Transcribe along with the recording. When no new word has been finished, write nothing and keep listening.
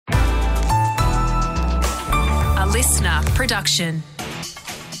listener production.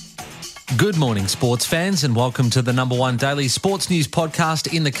 Good morning, sports fans, and welcome to the number one daily sports news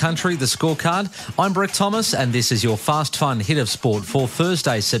podcast in the country, The Scorecard. I'm Brett Thomas, and this is your fast, fun hit of sport for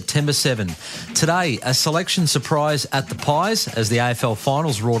Thursday, September 7. Today, a selection surprise at the Pies as the AFL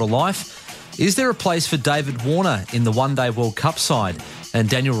Finals roar to life. Is there a place for David Warner in the one-day World Cup side? And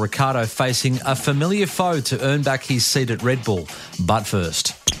Daniel Ricciardo facing a familiar foe to earn back his seat at Red Bull. But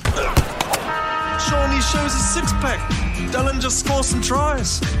first... Shawnee shows his six-pack. Dylan just scores some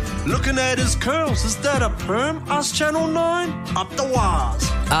tries. Looking at his curls, is that a perm? Ask Channel 9, up the wires.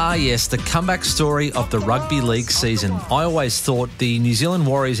 Ah yes, the comeback story of the rugby league season. I always thought the New Zealand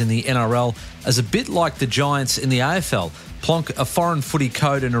Warriors in the NRL as a bit like the Giants in the AFL. Plonk a foreign footy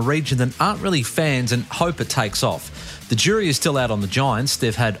code in a region that aren't really fans and hope it takes off. The jury is still out on the Giants.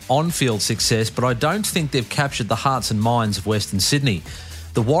 They've had on-field success, but I don't think they've captured the hearts and minds of Western Sydney.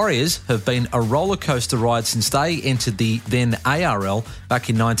 The Warriors have been a rollercoaster ride since they entered the then ARL back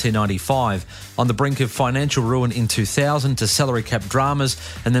in 1995, on the brink of financial ruin in 2000 to salary cap dramas,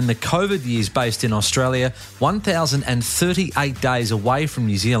 and then the COVID years based in Australia, 1,038 days away from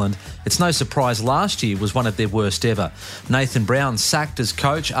New Zealand. It's no surprise last year was one of their worst ever. Nathan Brown sacked as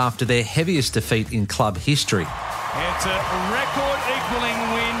coach after their heaviest defeat in club history. It's a record-equalling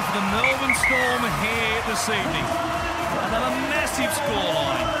win for the Melbourne Storm here this evening. Another massive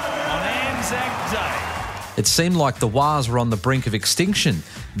scoreline on Anzac Day. It seemed like the Wars were on the brink of extinction.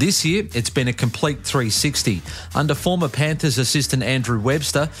 This year, it's been a complete 360. Under former Panthers assistant Andrew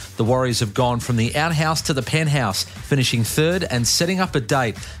Webster, the Warriors have gone from the outhouse to the penthouse, finishing third and setting up a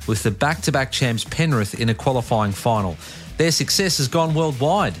date with the back-to-back champs Penrith in a qualifying final. Their success has gone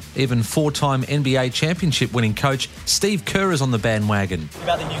worldwide. Even four-time NBA championship winning coach Steve Kerr is on the bandwagon.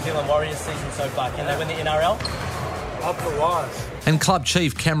 About the New Zealand Warriors season so far, can they win the NRL? Up the wires. And club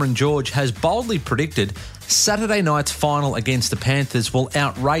chief Cameron George has boldly predicted Saturday night's final against the Panthers will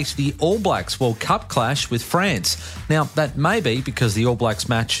outrate the All Blacks World Cup clash with France. Now, that may be because the All Blacks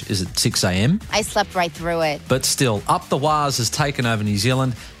match is at 6 a.m. I slept right through it. But still, Up the Wires has taken over New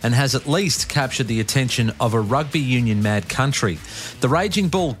Zealand and has at least captured the attention of a rugby union mad country. The Raging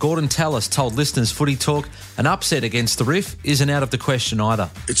Bull, Gordon Tallis, told listeners Footy Talk an upset against the Riff isn't out of the question either.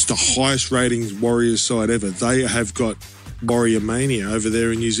 It's the highest ratings Warriors side ever. They have got Warrior Mania over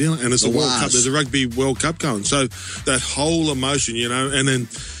there in New Zealand, and it's a World Cup. There's a Rugby World Cup going, so that whole emotion, and then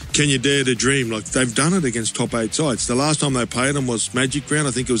can you dare to dream? Like, they've done it against top 8 sides. The last time they played them was Magic Round.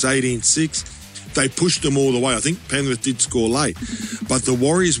 I think it was 18-6. They pushed them all the way. I think Penrith did score late, but the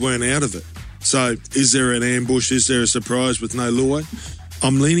Warriors weren't out of it. So is there an ambush? Is there a surprise with no Luai?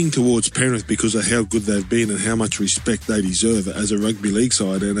 I'm leaning towards Penrith because of how good they've been and how much respect they deserve as a rugby league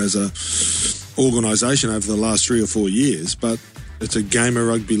side and as a organisation over the last 3 or 4 years, but it's a game of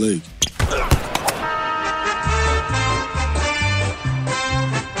rugby league.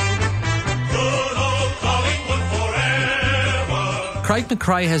 Craig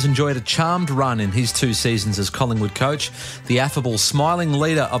McRae has enjoyed a charmed run in his 2 seasons as Collingwood coach. The affable, smiling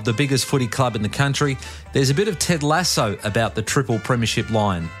leader of the biggest footy club in the country. There's a bit of Ted Lasso about the triple premiership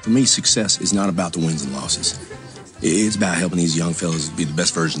line. For me, success is not about the wins and losses. It's about helping these young fellas be the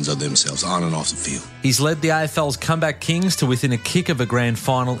best versions of themselves on and off the field. He's led the AFL's comeback Kings to within a kick of a grand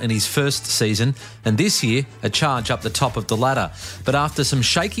final in his first season, and this year, a charge up the top of the ladder. But after some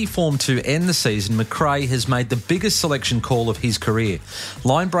shaky form to end the season, McRae has made the biggest selection call of his career.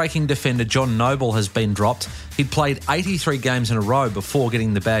 Line-breaking defender John Noble has been dropped. He'd played 83 games in a row before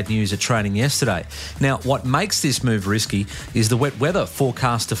getting the bad news at training yesterday. Now, what makes this move risky is the wet weather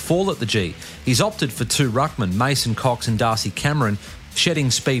forecast to fall at the G. He's opted for 2 ruckmen, Mason Cox and Darcy Cameron.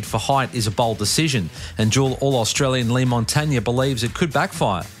 Shedding speed for height is a bold decision, and dual All-Australian Lee Montagna believes it could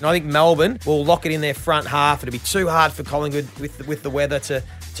backfire. And I think Melbourne will lock it in their front half. It'll be too hard for Collingwood with the weather to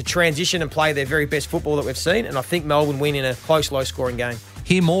transition and play their very best football that we've seen, and I think Melbourne win in a close, low-scoring game.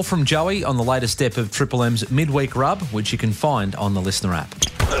 Hear more from Joey on the latest step of Triple M's midweek rub, which you can find on the Listener app.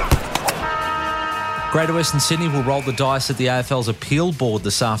 Greater Western Sydney will roll the dice at the AFL's appeal board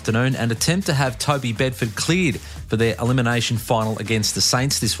this afternoon and attempt to have Toby Bedford cleared for their elimination final against the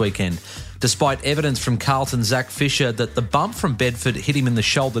Saints this weekend. Despite evidence from Carlton's Zach Fisher that the bump from Bedford hit him in the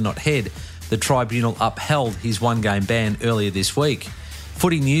shoulder, not head, the tribunal upheld his one-game ban earlier this week.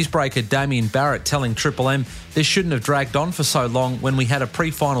 Footy newsbreaker Damien Barrett telling Triple M this shouldn't have dragged on for so long when we had a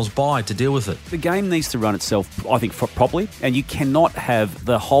pre-finals bye to deal with it. The game needs to run itself, I think, properly, and you cannot have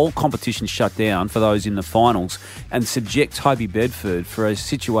the whole competition shut down for those in the finals and subject Toby Bedford for a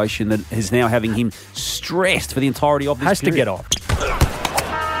situation that is now having him stressed for the entirety of this period. Has to get off.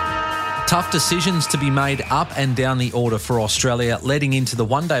 Tough decisions to be made up and down the order for Australia leading into the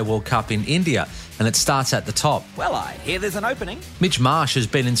One-Day World Cup in India, and it starts at the top. Well, I hear there's an opening. Mitch Marsh has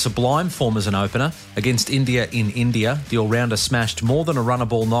been in sublime form as an opener. Against India in India, the all-rounder smashed more than a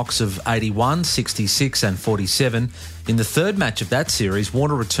runner-ball knocks of 81, 66 and 47. In the third match of that series,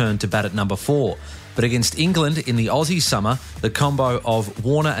 Warner returned to bat at number 4. But against England in the Aussie summer, the combo of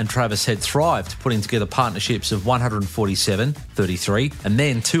Warner and Travis Head thrived, putting together partnerships of 147, 33 and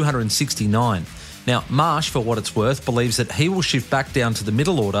then 269. Now, Marsh, for what it's worth, believes that he will shift back down to the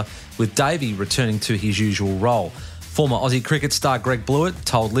middle order, with Davey returning to his usual role. Former Aussie cricket star Greg Blewett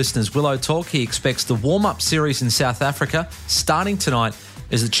told listeners Willow Talk he expects the warm-up series in South Africa, starting tonight,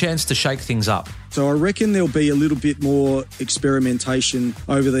 as a chance to shake things up. So I reckon there'll be a little bit more experimentation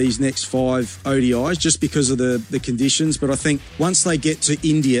over these next 5 ODIs just because of the conditions. But I think once they get to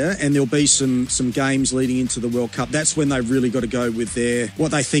India and there'll be some games leading into the World Cup, that's when they've really got to go with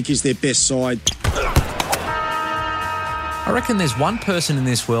what they think is their best side. I reckon there's one person in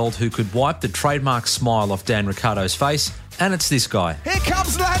this world who could wipe the trademark smile off Dan Ricciardo's face, and it's this guy. Here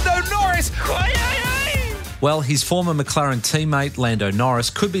comes Lando Norris. Well, his former McLaren teammate, Lando Norris,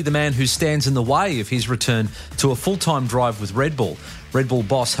 could be the man who stands in the way of his return to a full-time drive with Red Bull. Red Bull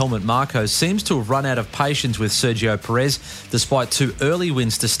boss Helmut Marko seems to have run out of patience with Sergio Perez. Despite 2 early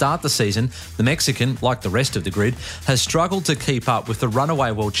wins to start the season, the Mexican, like the rest of the grid, has struggled to keep up with the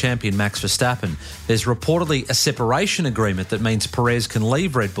runaway world champion Max Verstappen. There's reportedly a separation agreement that means Perez can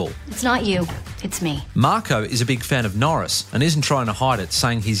leave Red Bull. It's not you, it's me. Marko is a big fan of Norris and isn't trying to hide it,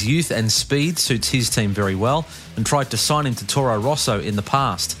 saying his youth and speed suits his team very well and tried to sign him to Toro Rosso in the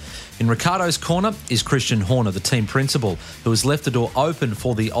past. In Ricciardo's corner is Christian Horner, the team principal, who has left the door open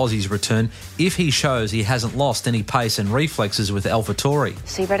for the Aussie's return if he shows he hasn't lost any pace and reflexes with AlphaTauri.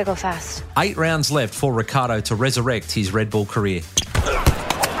 So you better go fast. 8 rounds left for Ricciardo to resurrect his Red Bull career.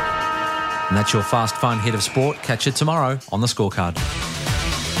 And that's your fast, fun hit of sport. Catch you tomorrow on The Scorecard.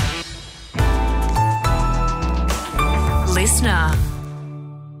 Listener.